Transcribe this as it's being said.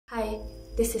Hi,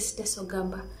 this is Tess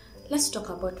Ogamba. Let's talk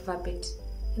about Verbit.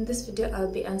 In this video, I'll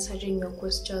be answering your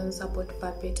questions about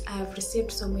Verbit. I have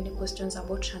received so many questions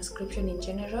about transcription in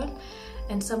general,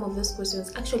 and some of those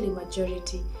questions, actually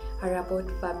majority, are about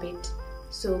Verbit.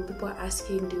 So people are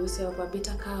asking, do you sell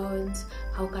Verbit accounts?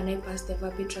 How can I pass the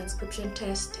Verbit transcription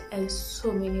test? And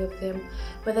so many of them.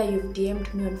 Whether you've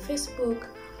DM'd me on Facebook,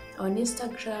 on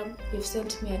Instagram, you've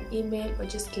sent me an email, or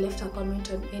just left a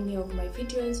comment on any of my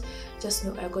videos, just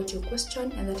know I got your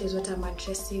question, and that is what I'm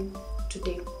addressing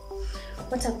today.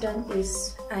 What I've done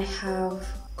is I have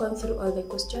gone through all the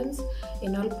questions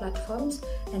in all platforms,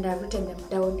 and I've written them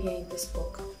down here in this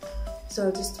book. So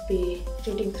I'll just be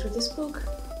reading through this book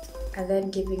and then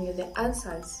giving you the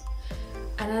answers.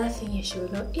 Another thing you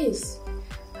should know is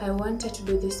I wanted to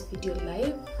do this video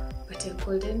live, but I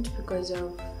couldn't because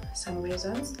of some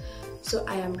reasons, so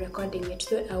I am recording it.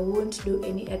 So I won't do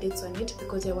any edits on it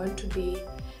because I want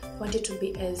it to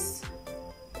be as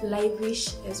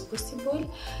live-ish as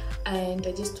possible, and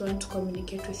I just want to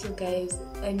communicate with you guys.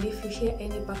 And if you hear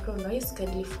any background noise,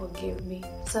 kindly forgive me.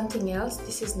 Something else,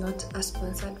 this is not a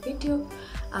sponsored video.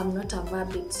 I'm not a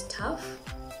Verbit staff.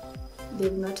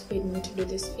 They've not paid me to do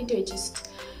this video. Just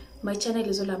my channel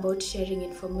is all about sharing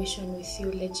information with you,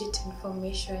 legit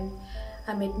information.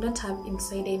 I may not have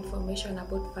insider information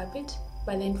about Verbit,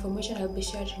 but the information I'll be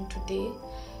sharing today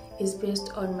is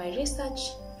based on my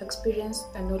research, experience,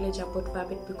 and knowledge about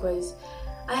Verbit, because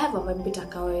I have a Verbit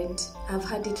account. I've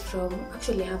had it from,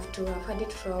 actually I have two. I've had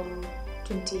it from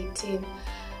 2018,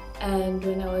 and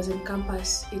when I was in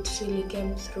campus, it really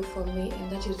came through for me,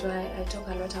 and that is why I talk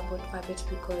a lot about Verbit,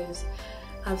 because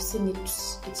I've seen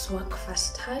its work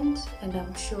firsthand, and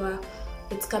I'm sure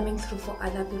it's coming through for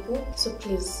other people. So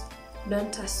please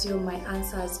don't assume my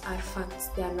answers are facts.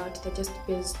 They are not. They're just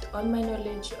based on my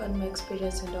knowledge, on my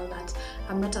experience, and all that.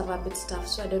 I'm not a Verbit staff,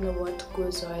 so I don't know what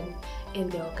goes on in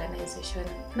the organization.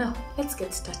 Now, let's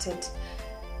get started.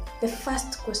 The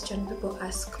first question people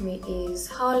ask me is,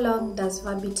 how long does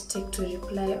Verbit take to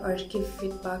reply or give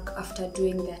feedback after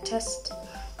doing their test?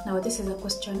 Now, this is a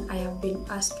question I have been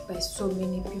asked by so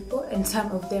many people, and some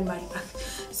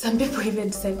people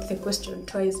even sent the question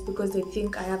twice because they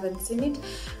think I haven't seen it,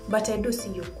 but I do see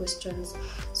your questions.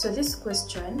 So this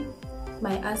question,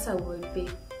 my answer would be,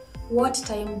 what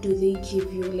time do they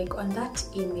give you, like on that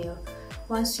email,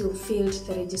 once you've filled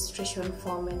the registration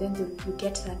form and then you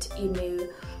get that email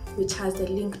which has the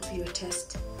link to your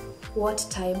test, what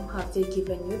time have they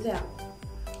given you there?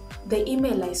 The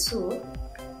email I saw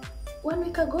 1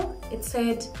 week ago, it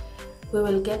said, we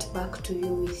will get back to you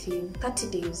within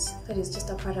 30 days. That is just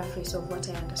a paraphrase of what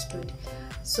I understood.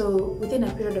 So within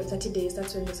a period of 30 days,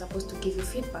 that's when they're supposed to give you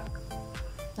feedback.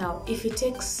 Now, if it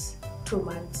takes 2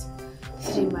 months,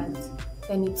 3 months,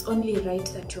 then it's only right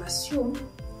that you assume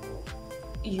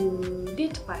you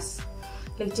did pass.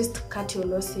 Like, just cut your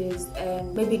losses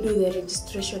and maybe do the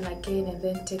registration again and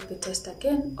then take the test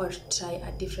again, or try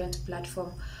a different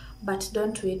platform. But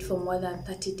don't wait for more than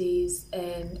 30 days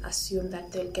and assume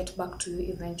that they'll get back to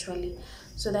you eventually.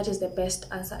 So that is the best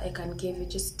answer I can give you.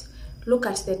 Just look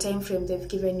at the time frame they've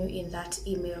given you in that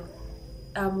email.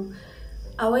 A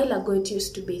while ago it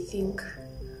used to be,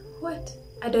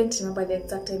 I don't remember the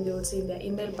exact time they would say in their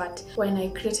email, but when I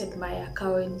created my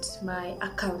accounts,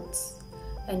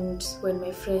 and when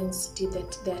my friends did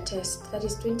their test, that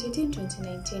is 2018,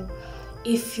 2019,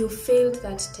 if you failed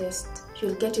that test,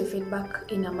 you'll get your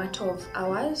feedback in a matter of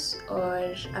hours or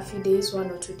a few days, 1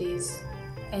 or 2 days.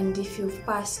 And if you've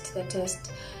passed the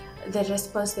test, the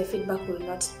response, the feedback will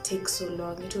not take so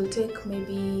long. It will take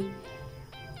maybe,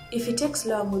 if it takes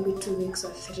long, maybe 2 weeks or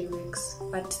 3 weeks.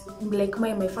 But like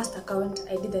my first account,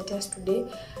 I did the test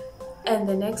today, and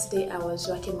the next day I was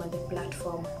working on the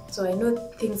platform. So I know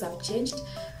things have changed,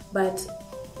 but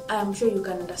I'm sure you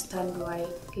can understand why.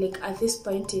 Like, at this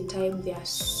point in time, there are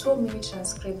so many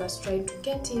transcribers trying to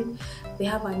get in. They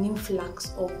have an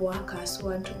influx of workers who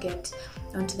want to get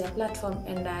onto their platform,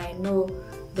 and I know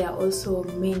there are also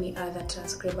many other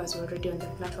transcribers already on the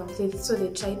platform. So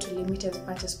they try to limit as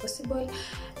much as possible,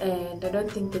 and I don't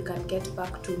think they can get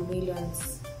back to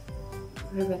millions,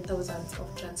 even thousands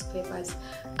of transcribers.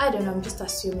 I don't know, I'm just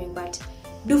assuming, but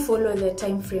do follow the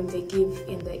time frame they give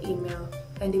in the email.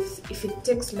 And if it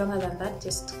takes longer than that,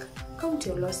 just count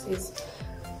your losses.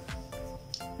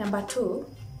 Number 2,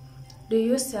 do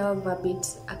you sell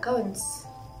Verbit accounts?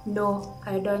 No,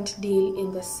 I don't deal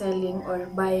in the selling or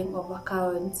buying of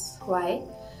accounts. Why?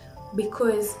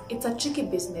 Because it's a tricky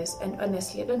business, and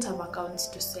honestly, I don't have accounts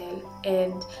to sell.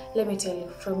 And let me tell you,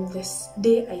 from this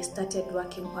day I started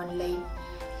working online,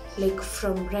 like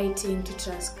from writing to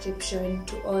transcription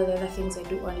to all the other things I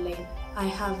do online, I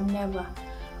have never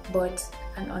bought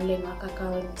an online work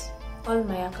account. All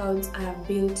my accounts, I have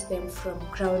built them from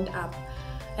ground up.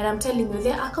 And I'm telling you,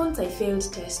 there are accounts I failed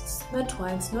tests, not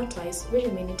once, not twice, very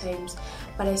many times,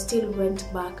 but I still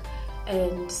went back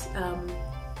and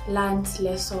learned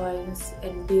lessons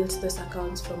and built those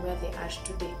accounts from where they are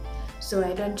today. So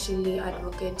I don't really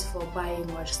advocate for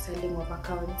buying or selling of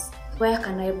accounts. Where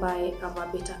can I buy a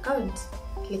Verbit account?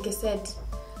 Like I said,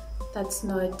 that's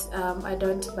not, I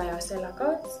don't buy or sell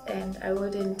accounts, and I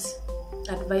wouldn't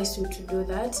advise you to do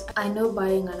that. I know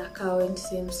buying an account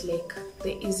seems like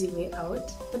the easy way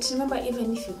out, but remember,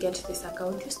 even if you get this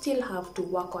account, you still have to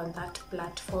work on that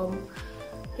platform,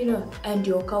 you know, and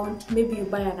your account, maybe you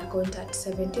buy an account at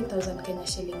 17,000 Kenya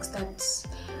shillings, that's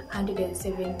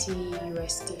 170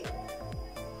 USD.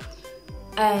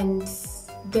 And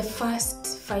the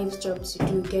first 5 jobs you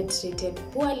do get rated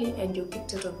poorly and you're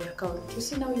kicked out of the account. You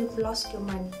see, now you've lost your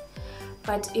money.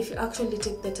 But if you actually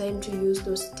take the time to use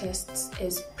those tests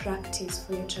as practice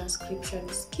for your transcription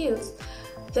skills,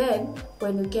 then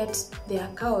when you get the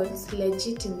accounts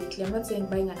legitimately, I'm not saying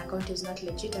buying an account is not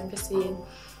legit, I'm just saying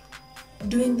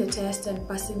doing the test and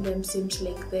passing them seems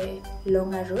like the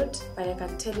longer route, but I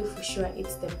can tell you for sure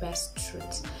it's the best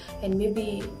route. And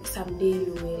maybe someday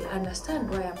you will understand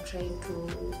why I'm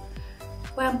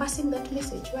passing that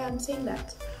message, why I'm saying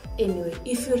that. Anyway,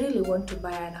 if you really want to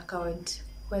buy an account,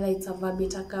 whether it's a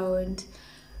Verbit account,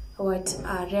 a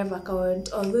Rev account,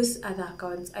 or those other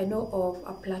accounts, I know of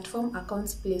a platform,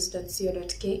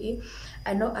 accountsplace.co.ke.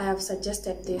 I know I have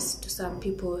suggested this to some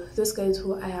people, those guys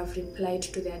who I have replied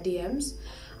to their DMs.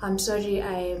 I'm sorry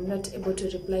I am not able to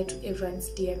reply to everyone's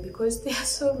DM because there are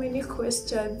so many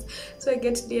questions. So I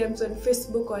get DMs on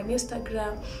Facebook or on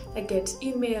Instagram, I get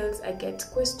emails, I get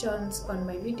questions on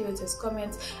my videos as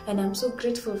comments, and I'm so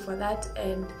grateful for that.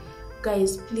 And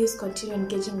guys, please continue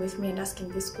engaging with me and asking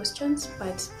these questions,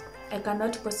 but I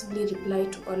cannot possibly reply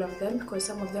to all of them because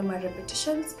some of them are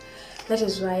repetitions. That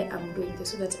is why I'm doing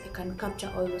this, so that I can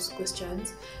capture all those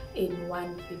questions in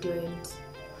one video and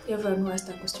everyone who asked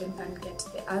a question can get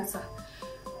the answer.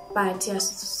 But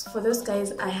yes, for those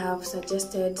guys, I have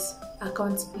suggested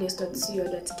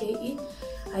accountsplace.co.ke.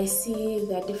 I see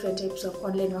there are different types of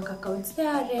online work accounts. There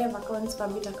are Rev accounts,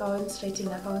 Verbit accounts, writing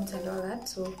accounts, and all that.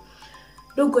 So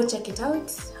do go check it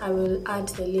out. I will add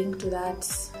the link to that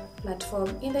platform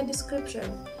in the description.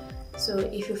 So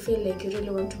if you feel like you really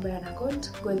want to buy an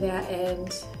account, go there and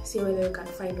see whether you can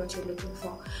find what you're looking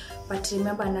for. But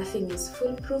remember, nothing is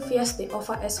foolproof. Yes, they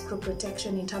offer escrow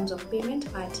protection in terms of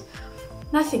payment, but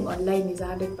nothing online is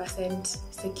 100%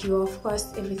 secure. Of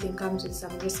course, everything comes with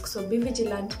some risk. So be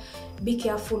vigilant, be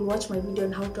careful, watch my video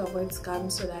on how to avoid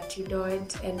scams so that you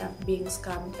don't end up being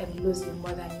scammed and losing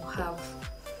more than you have.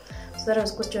 So that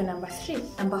was question number 3.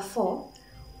 Number 4,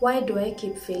 why do I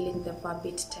keep failing the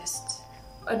Verbit test?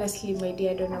 Honestly, my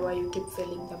dear, I don't know why you keep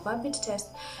failing the Verbit test,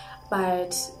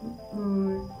 but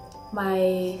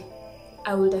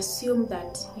I would assume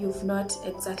that you've not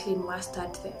exactly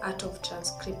mastered the art of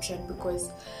transcription,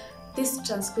 because these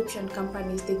transcription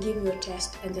companies, they give you a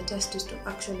test, and the test is to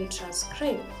actually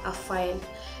transcribe a file.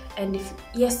 And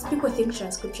yes, people think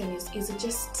transcription is easy,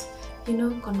 just, you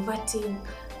know, converting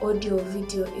audio or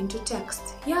video into text.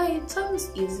 Yeah, it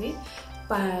sounds easy,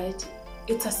 but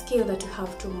it's a skill that you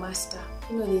have to master.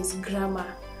 You know, there's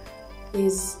grammar,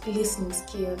 there's listening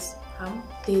skills,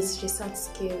 there's research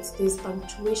skills, there's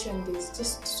punctuation, there's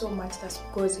just so much that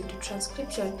goes into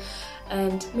transcription.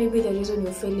 And maybe the reason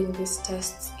you're failing these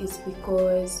tests is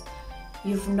because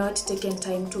you've not taken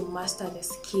time to master the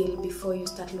skill before you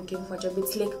start looking for a job.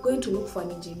 It's like going to look for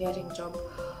an engineering job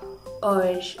or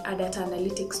a data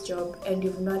analytics job, and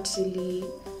you've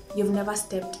never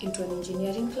stepped into an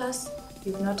engineering class,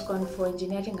 you've not gone for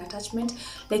engineering attachment,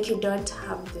 like you don't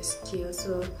have the skill.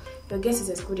 So your guess is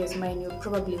as good as mine. You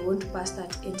probably won't pass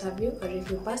that interview, or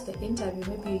if you pass the interview,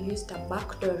 maybe you used a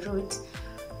backdoor route,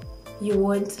 you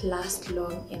won't last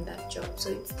long in that job.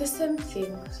 So it's the same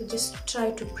thing. So just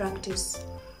try to practice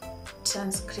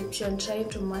transcription, try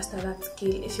to master that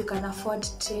skill. If you can afford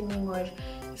training, or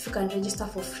if you can register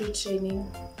for free training,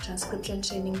 transcription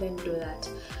training, then do that.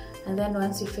 And then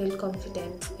once you feel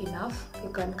confident enough, you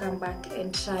can come back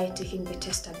and try taking the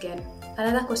test again.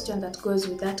 Another question that goes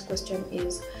with that question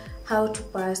is how to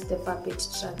pass the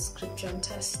Verbit transcription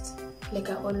test.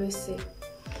 Like I always say,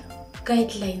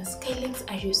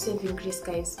 guidelines are your saving grace,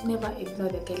 guys. Never ignore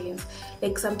the guidelines.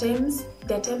 Like sometimes,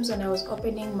 there are times when I was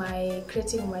creating my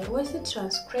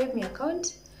Transcribe me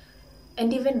account,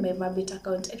 and even my Verbit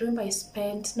account, I remember I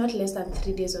spent not less than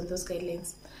 3 days on those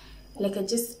guidelines. Like I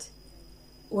just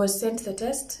was sent the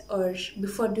test, or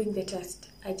before doing the test,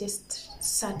 I just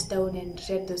sat down and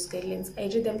read those guidelines. I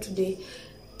read them today,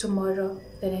 tomorrow,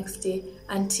 the next day,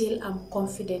 until I'm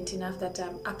confident enough that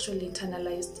I'm actually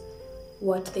internalized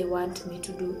what they want me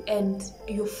to do. And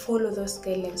you follow those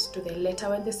guidelines to the letter.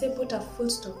 When they say put a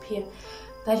full stop here,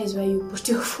 that is where you put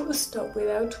your full stop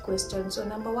without question. So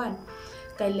number 1,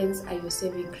 guidelines are your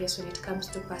saving grace when it comes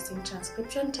to passing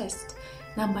transcription test.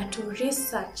 Number 2,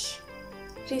 research.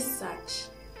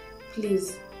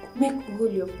 Please make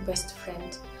Google your best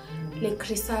friend. Like,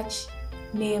 research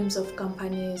names of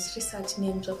companies, research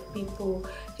names of people,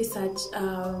 research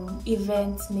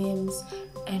events names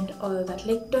and all that.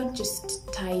 Like, don't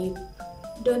just type,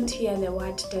 don't hear the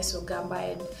word Tess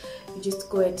Ogamba and you just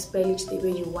go and spell it the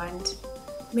way you want.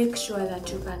 Make sure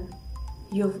that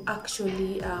you've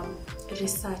actually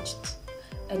researched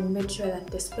and made sure that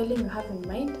the spelling you have in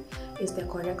mind is the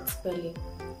correct spelling.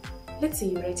 Let's say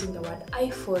you're writing the word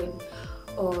iPhone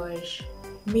or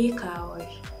Mika or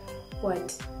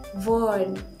what,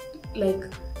 Von, like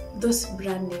those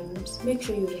brand names. Make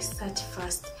sure you research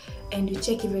first and you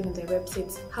check even on the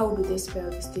websites, how do they spell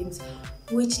these things,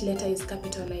 which letter is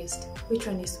capitalized, which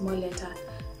one is small letter.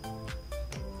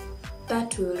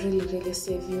 That will really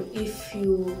save you if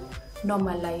you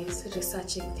normalize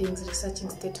researching things, researching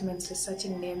statements,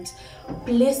 researching names,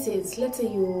 places. Let's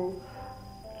say you're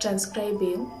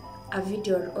transcribing a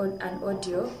video or an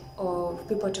audio of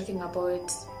people talking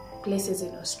about places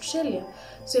in Australia.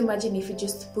 So imagine if you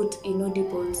just put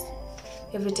inaudibles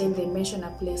every time they mention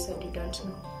a place and you don't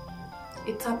know.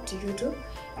 It's up to you to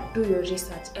do your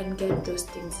research and get those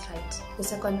things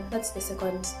right. That's the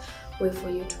second way for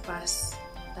you to pass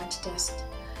that test.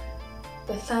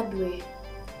 The third way,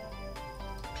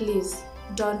 please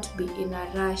don't be in a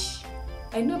rush.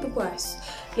 I know people are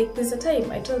like, there's a time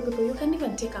I told people you can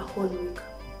even take a whole week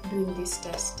doing this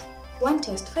test. One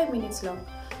test, 5 minutes long,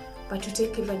 but you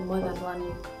take even more than 1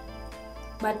 week.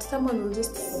 But someone will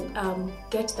just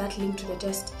get that link to the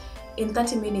test in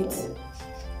 30 minutes.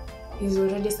 He's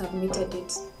already submitted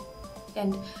it.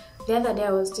 And the other day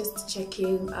I was just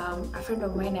checking, a friend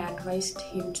of mine, I advised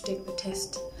him to take the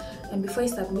test. And before he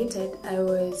submitted,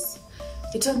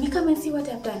 he told me, come and see what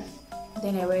I've done.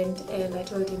 Then I went and I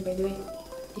told him, by the way,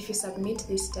 if you submit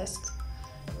this test,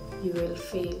 you will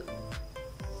fail.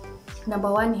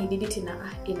 Number 1, he did it in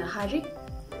a hurry.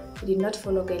 He did not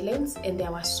follow guidelines, and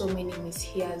there were so many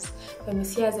mishears. By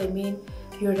mishears, I mean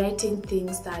you're writing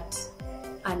things that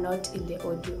are not in the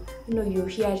audio. You know, you're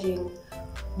hearing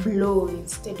blow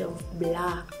instead of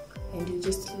blah, and you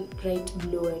just write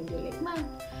blow and you're like, man,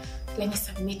 let me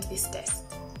submit this test.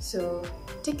 So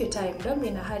take your time, don't be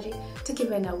in a hurry, take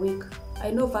even a week. I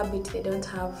know Verbit, they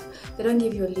don't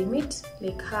give you a limit,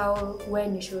 like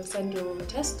when you should send your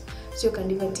test, so you can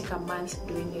even take a month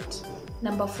doing it.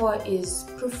 Number 4 is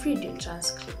proofread your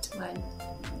transcript, man.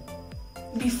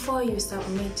 Before you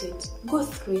submit it, go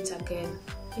through it again.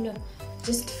 You know,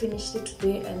 just finish it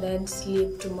today and then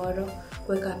sleep tomorrow,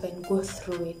 wake up and go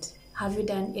through it. Have you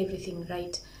done everything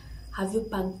right? Have you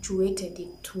punctuated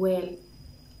it well?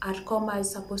 Are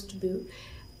commas supposed to be,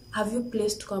 have you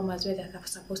placed commas where they're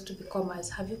supposed to be commas?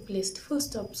 Have you placed full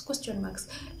stops, question marks?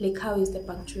 Like, how is the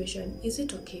punctuation? Is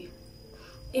it okay?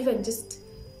 Even just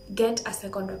get a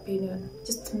second opinion.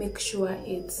 Just make sure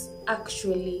it's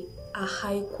actually a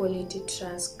high quality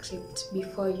transcript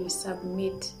before you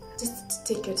submit. Just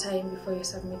take your time before you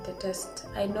submit the test.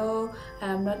 I know I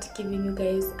am not giving you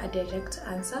guys a direct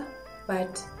answer,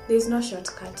 but there's no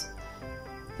shortcut.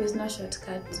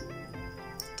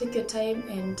 Take your time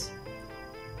and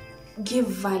give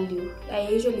value. I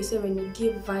usually say when you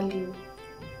give value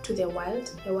to the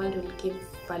world will give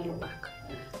value back.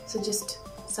 So just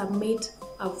submit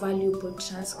a valuable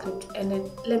transcript, and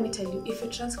then let me tell you, if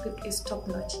your transcript is top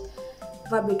notch,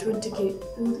 Verbit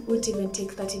won't even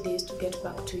take 30 days to get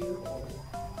back to you.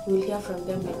 You will hear from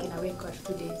them like in a week or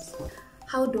 2 days.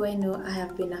 How do I know I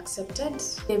have been accepted?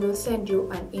 They will send you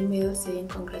an email saying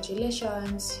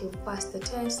congratulations, you've passed the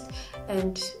test,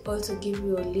 and also give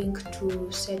you a link to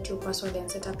set your password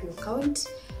and set up your account,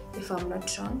 if I'm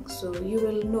not wrong. So you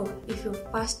will know if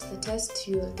you've passed the test.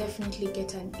 You'll definitely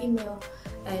get an email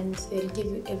and they'll give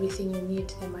you everything you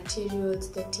need, the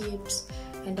materials, the tips,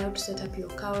 and how to set up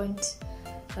your account,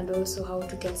 and also how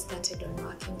to get started on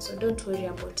working. So don't worry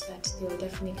about that, they will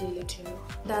definitely let you know.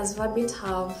 Does Verbit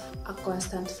have a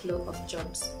constant flow of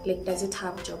jobs? Like, does it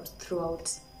have jobs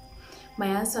throughout? My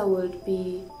answer would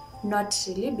be not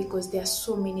really, because there are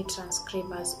so many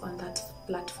transcribers on that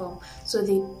platform. So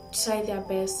they try their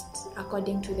best,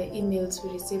 according to the emails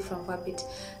we receive from Verbit,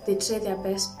 they try their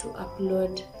best to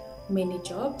upload many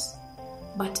jobs,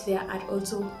 but there are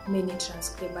also many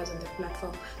transcribers on the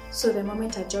platform. So the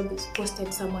moment a job is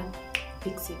posted, someone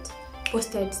picks it.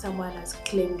 posted, someone has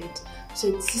claimed it. So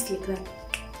it's just like that,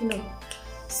 you know.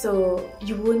 So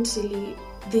you won't really,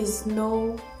 there's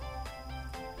no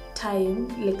time,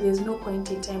 like there's no point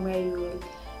in time where you will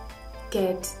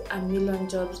get 1,000,000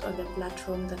 jobs on the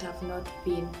platform that have not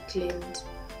been claimed.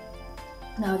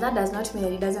 Now that does not mean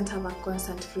that it doesn't have a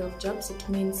constant flow of jobs. It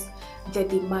means the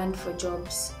demand for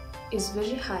jobs is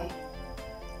very high,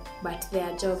 but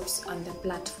there are jobs on the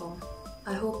platform.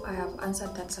 I hope I have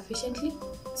answered that sufficiently.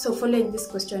 So following this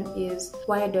question is,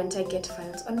 why don't I get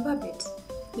files on Verbit?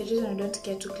 The reason I don't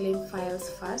get to claim files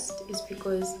fast is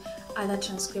because other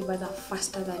transcribers are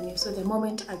faster than you. So the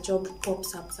moment a job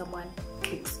pops up, someone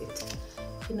clicks it.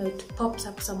 You know, it pops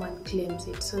up, someone claims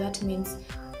it. So that means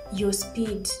your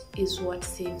speed is what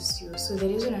saves you. So the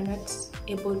reason I'm not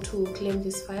able to claim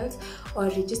these files, or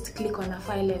you just click on a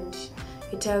file and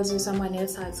it tells you someone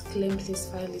else has claimed this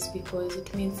file, is because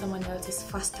it means someone else is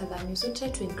faster than you. So try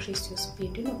to increase your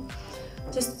speed, you know.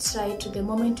 Just try to, the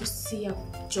moment you see a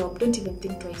job, don't even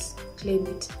think twice, claim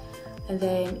it. And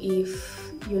then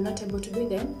if you're not able to do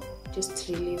them, just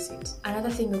release it. Another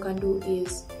thing you can do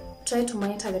is try to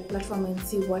monitor the platform and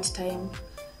see what time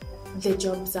the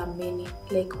jobs are many.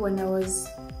 Like when I was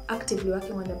actively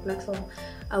working on the platform,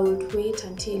 I would wait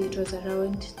until it was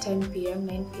around 10 p.m,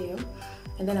 9 p.m,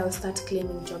 and then I would start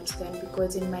claiming jobs then,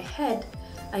 because in my head,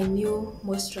 I knew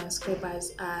most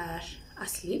transcribers are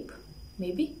asleep,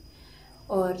 maybe,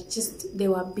 or just they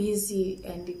were busy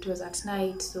and it was at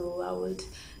night, so I would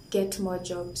get more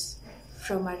jobs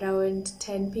from around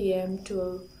 10 p.m.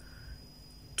 to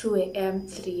 2 a.m,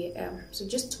 3 a.m. So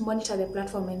just monitor the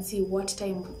platform and see what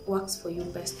time works for you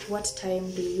best. What time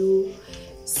do you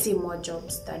see more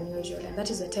jobs than usual? And that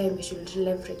is the time you should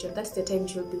leverage on. That's the time you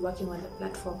should be working on the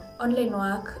platform. Online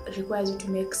work requires you to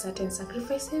make certain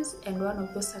sacrifices, and one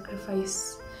of those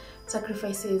sacrifices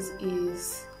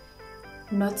is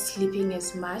not sleeping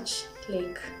as much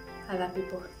like other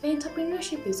people. The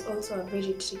entrepreneurship is also a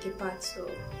very tricky part. So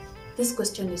this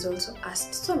question is also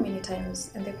asked so many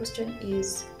times, and the question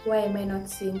is, why am I not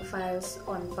seeing files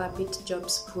on Verbit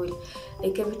jobs pool?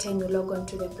 Like every time you log on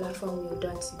to the platform, you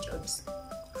don't see jobs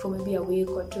for maybe a week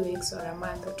or 2 weeks or a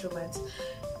month or 2 months.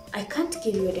 I can't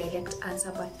give you a direct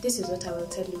answer, but this is what I will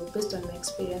tell you based on my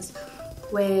experience.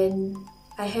 When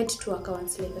I had 2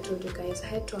 accounts, like I told you guys, I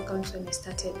had 2 accounts when I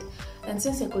started, and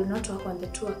since I could not work on the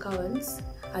 2 accounts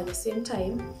at the same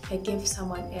time, I gave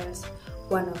someone else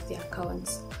one of the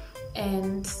accounts.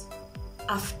 And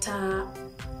after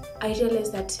I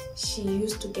realized that she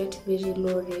used to get very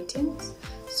low ratings,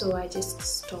 so I just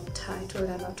stopped her. I told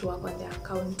her not to work on the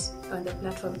account, on the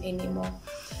platform anymore.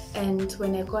 And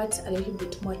when I got a little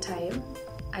bit more time,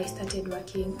 I started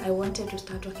working. I wanted to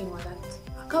start working on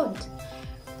that account.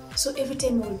 So every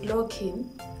time I would log in,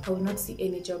 I would not see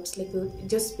any jobs. Like, it would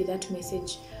just be that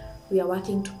message, we are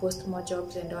working to post more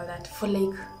jobs and all that, for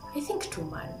like, I think 2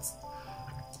 months.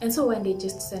 And so when they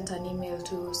just sent an email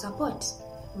to support,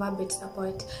 Verbit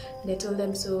support, and I told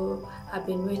them, so I've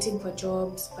been waiting for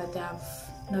jobs, but there have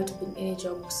not been any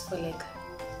jobs for like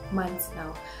months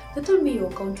now. They told me your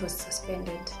account was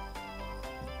suspended.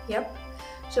 Yep.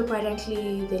 So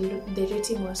apparently the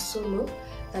rating was so low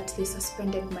that they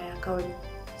suspended my account.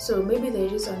 So maybe the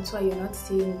reasons why you're not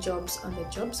seeing jobs on the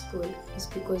jobs pool is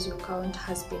because your account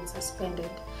has been suspended.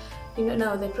 You know,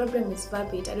 now the problem is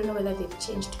Verbit, I don't know whether they've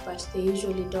changed, but they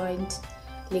usually don't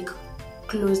like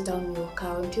close down your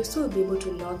account. You'll still be able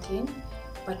to log in,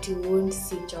 but you won't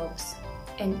see jobs.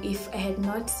 And if I had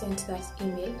not sent that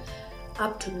email,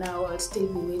 up to now I'll still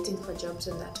be waiting for jobs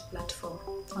on that platform,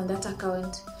 on that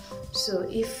account. So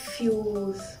if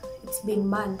it's been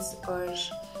months or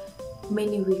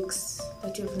many weeks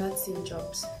that you've not seen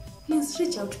jobs, please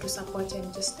reach out to support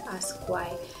and just ask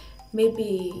why.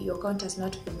 Maybe your account has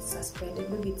not been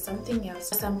suspended, maybe it's something else.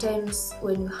 Sometimes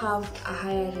when you have a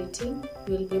higher rating,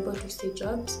 you will be able to see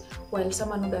jobs, while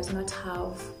someone who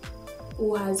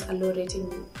has a low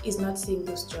rating is not seeing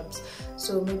those jobs.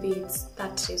 So maybe it's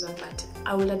that reason, but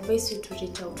I will advise you to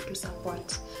reach out to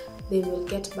support. They will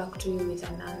get back to you with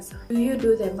an answer. Do you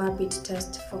do the Verbit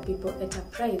test for people at a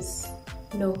price?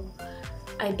 No,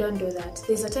 I don't do that.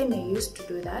 There's a time I used to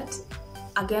do that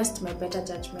against my better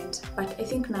judgment, but I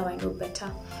think now I know better.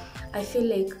 I feel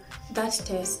like that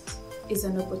test is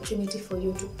an opportunity for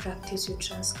you to practice your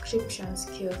transcription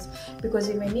skills, because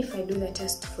even if I do the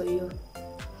test for you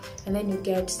and then you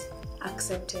get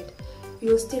accepted,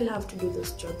 you'll still have to do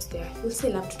those jobs there. You'll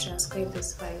still have to transcribe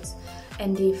those files,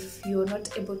 and if you're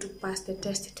not able to pass the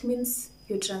test, it means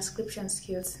your transcription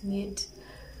skills need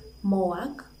more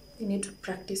work. You need to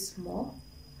practice more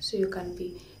so you can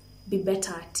be be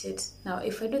better at it. Now,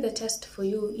 if I do the test for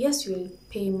you, yes, you will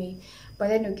pay me, but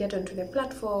then you get onto the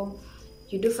platform,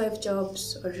 you do 5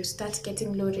 jobs, or you start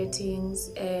getting low ratings,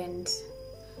 and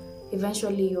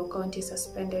eventually your account is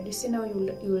suspended. You see, now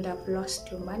you would have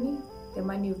lost your money, the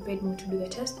money you paid me to do the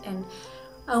test, and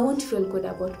I won't feel good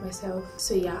about myself.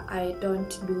 So yeah, I don't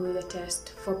do the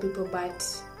test for people,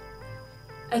 but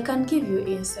I can give you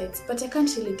insights, but I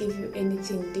can't really give you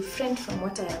anything different from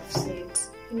what I have said.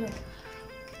 You know,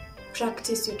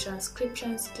 practice your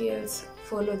transcription skills,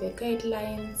 follow the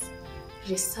guidelines,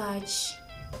 research,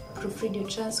 proofread your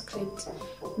transcript,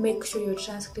 make sure your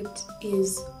transcript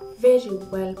is very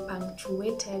well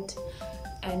punctuated,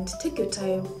 and take your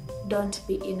time. Don't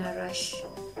be in a rush.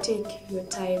 Take your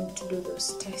time to do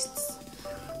those tests.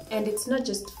 And it's not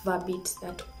just Verbit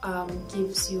that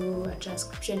gives you a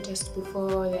transcription test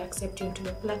before they accept you into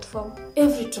the platform.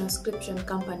 Every transcription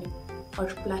company or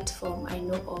platform I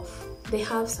know of, they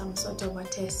have some sort of a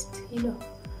test. You know,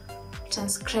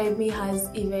 Transcribe has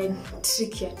even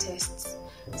trickier tests.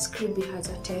 Scribe has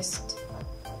a test.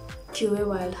 QA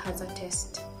World has a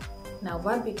test. Now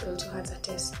Verbit also has a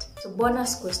test. So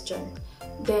bonus question.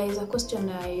 There is a question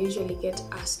I usually get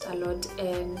asked a lot,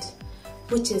 and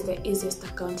which is the easiest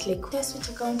account? Like, Tess, which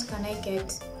account can I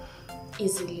get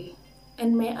easily?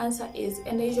 And my answer is,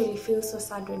 and I usually feel so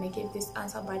sad when I give this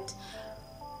answer, but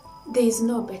there is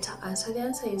no better answer. The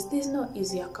answer is, there's no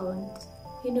easy account.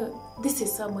 You know, this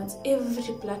is someone's,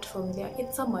 every platform there,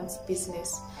 it's someone's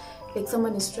business. Like,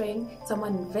 someone is trying,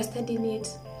 someone invested in it,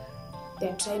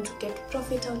 they're trying to get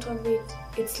profit out of it.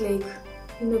 It's like,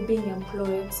 you know, being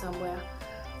employed somewhere.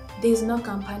 There's no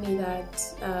company that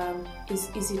is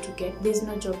easy to get. There's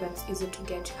no job that's easy to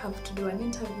get. You have to do an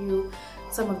interview.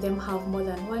 Some of them have more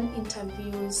than one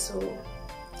interview, so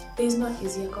there's no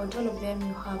easy account. All of them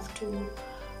you have to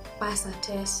pass a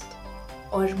test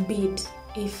or bid.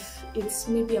 If it's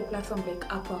maybe a platform like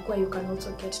Upwork where you can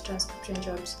also get transcription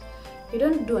jobs, you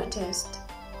don't do a test,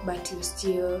 but you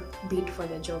still bid for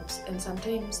the jobs. And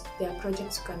sometimes there are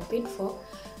projects you can bid for,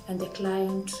 and the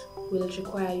client will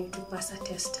require you to pass a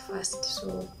test first.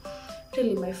 So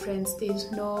really, my friends,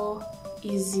 there's no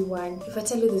easy one. If I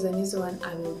tell you there's an easy one,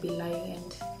 I will be lying,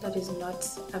 and that is not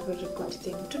a very good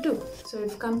thing to do. So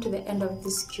we've come to the end of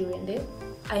this Q&A.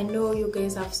 I know you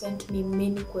guys have sent me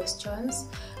many questions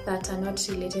that are not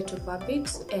related to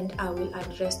Verbit, and I will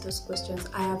address those questions.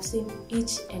 I have seen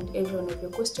each and every one of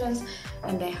your questions,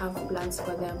 and I have plans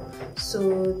for them.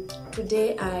 So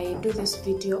today I do this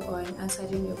video on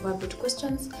answering your Verbit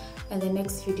questions, and the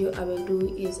next video I will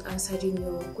do is answering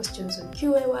your questions on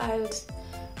QA World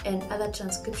and other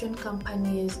transcription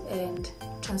companies and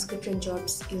transcription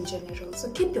jobs in general.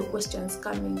 So keep your questions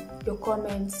coming, your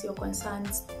comments, your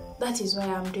concerns. That is why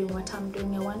I'm doing what I'm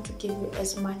doing. I want to give you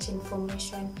as much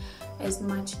information, as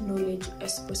much knowledge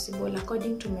as possible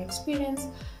according to my experience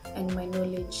and my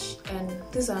knowledge. And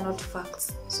these are not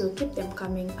facts, so keep them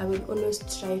coming. I will always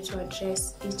try to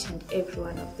address each and every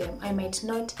one of them. I might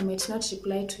not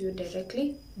reply to you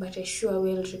directly, but I sure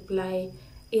will reply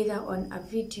either on a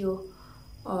video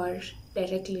or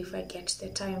directly if I get the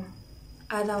time.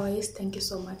 Otherwise, thank you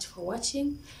so much for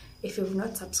watching. If you've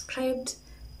not subscribed,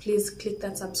 please click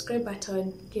that subscribe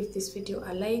button, give this video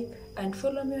a like, and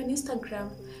follow me on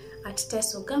Instagram at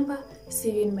Tess Ogamba.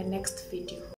 See you in my next video.